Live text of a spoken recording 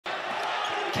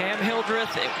Cam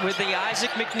Hildreth with the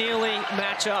Isaac McNeely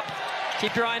matchup.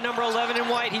 Keep your eye on number 11 in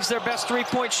white. He's their best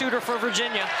three-point shooter for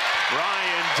Virginia.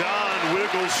 Ryan Dunn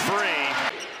wiggles free.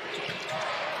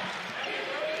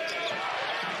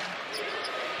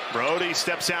 Brody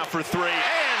steps out for three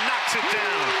and knocks it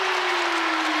down.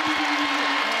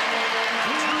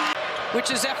 Which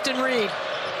is Efton Reed.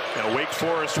 Now, Wake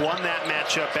Forest won that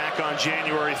matchup back on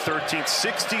January 13th,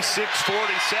 66-47.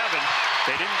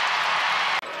 They didn't.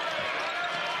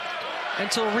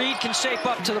 Until Reed can shape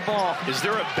up to the ball. Is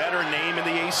there a better name in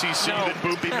the ACC than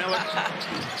Boopie Miller?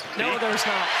 No, there's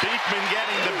not. Beekman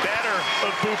getting the better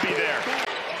of Boopie there.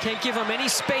 Can't give him any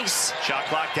space. Shot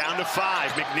clock down to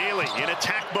 5. McNeely in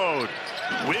attack mode.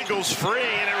 Wiggles free,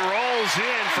 and it rolls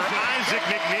in for Isaac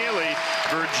McNeely.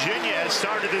 Virginia has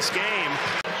started this game.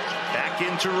 Back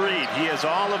into Reed. He has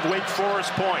all of Wake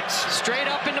Forest points. Straight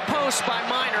up in the post by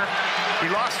Minor. He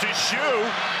lost his shoe.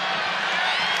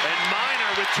 And Minor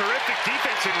with terrific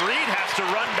defense, and Reed has to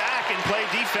run back and play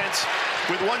defense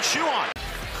with one shoe on.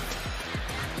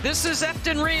 This is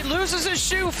Efton Reed, loses his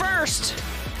shoe first.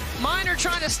 Minor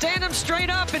trying to stand him straight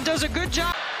up and does a good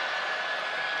job.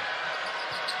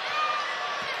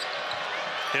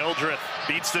 Hildreth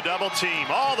beats the double team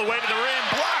all the way to the rim,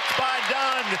 blocked by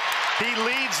Dunn. He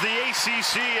leads the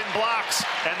ACC in blocks,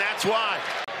 and that's why.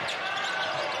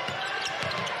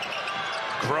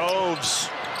 Groves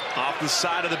off the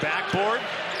side of the backboard.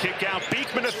 Kick out,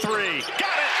 Beekman a three.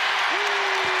 Got it!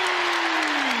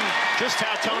 Just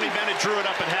how Tony Bennett drew it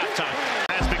up at halftime.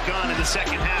 Has begun in the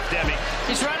second half, Debbie.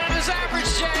 He's right on his average,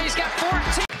 Jay. He's got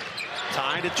 14.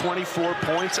 Tied at 24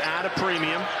 points at a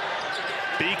premium.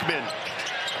 Beekman.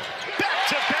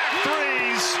 Back-to-back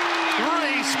threes.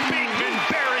 Reese Beekman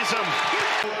buries him.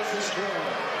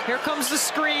 Here comes the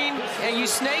screen, and you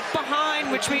snake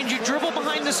behind, which means you dribble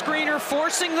behind the screener,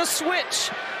 forcing the switch.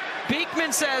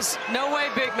 Beekman says, no way,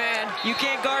 big man. You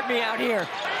can't guard me out here.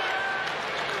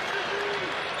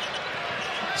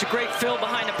 It's a great fill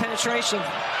behind the penetration.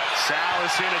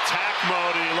 Salas in attack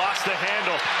mode, and he lost the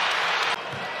handle.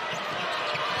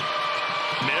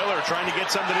 Miller trying to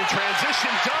get something in transition.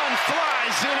 Dunn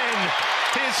flies in.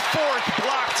 His fourth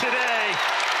block today.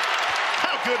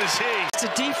 How good is he? It's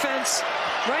a defense.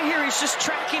 Right here, he's just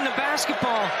tracking the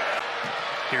basketball.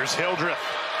 Here's Hildreth.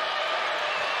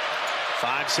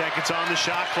 5 seconds on the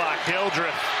shot clock.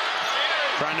 Hildreth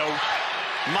trying to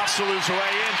muscle his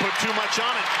way in, put too much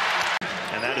on it.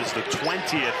 And that is the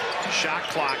 20th shot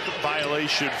clock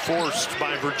violation forced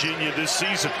by Virginia this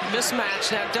season.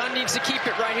 Mismatch. Now Dunn needs to keep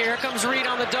it right here. Here comes Reed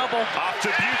on the double. Off to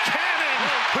Buchanan,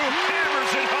 who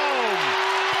hammers it home.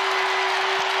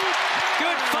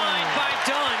 Good find by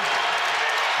Dunn.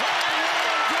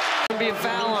 Going to be a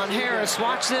foul on Harris.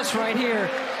 Watch this right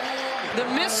here. The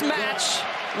mismatch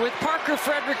with Parker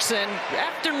Fredrickson.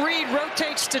 Efton Reed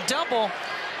rotates to double.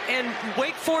 And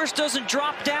Wake Forest doesn't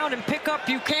drop down and pick up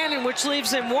Buchanan, which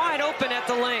leaves him wide open at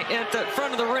the lane, at the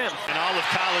front of the rim. And all of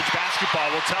college basketball,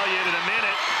 we'll tell you in a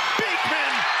minute.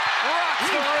 Beekman rocks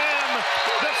the rim,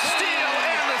 the steal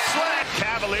and the slam.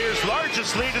 Cavaliers'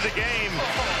 largest lead of the game.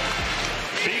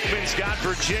 Beekman's got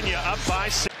Virginia up by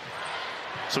 6.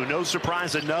 So no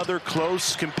surprise, another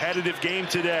close, competitive game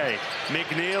today.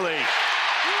 McNeely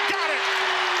got it.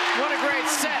 What a great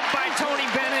set by Tony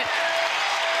Bennett.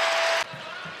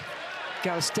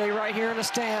 Got to stay right here in the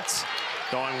stance.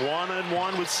 Going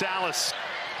one-on-one with Salas.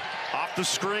 Off the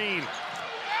screen.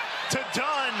 To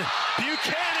Dunn.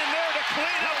 Buchanan there to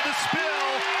clean up the spill.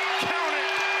 Count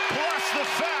it. Plus the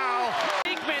foul.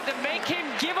 Beekman to make him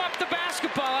give up the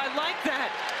basketball. I like that.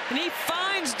 And he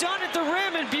finds Dunn at the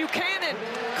rim, and Buchanan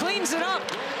cleans it up.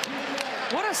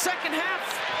 What a second half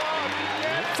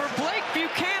for Blake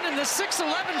Buchanan, the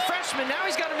 6'11 freshman. Now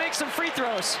he's got to make some free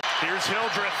throws. Here's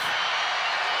Hildreth.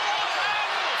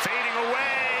 Fading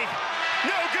away.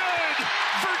 No good.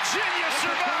 Virginia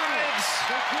survives.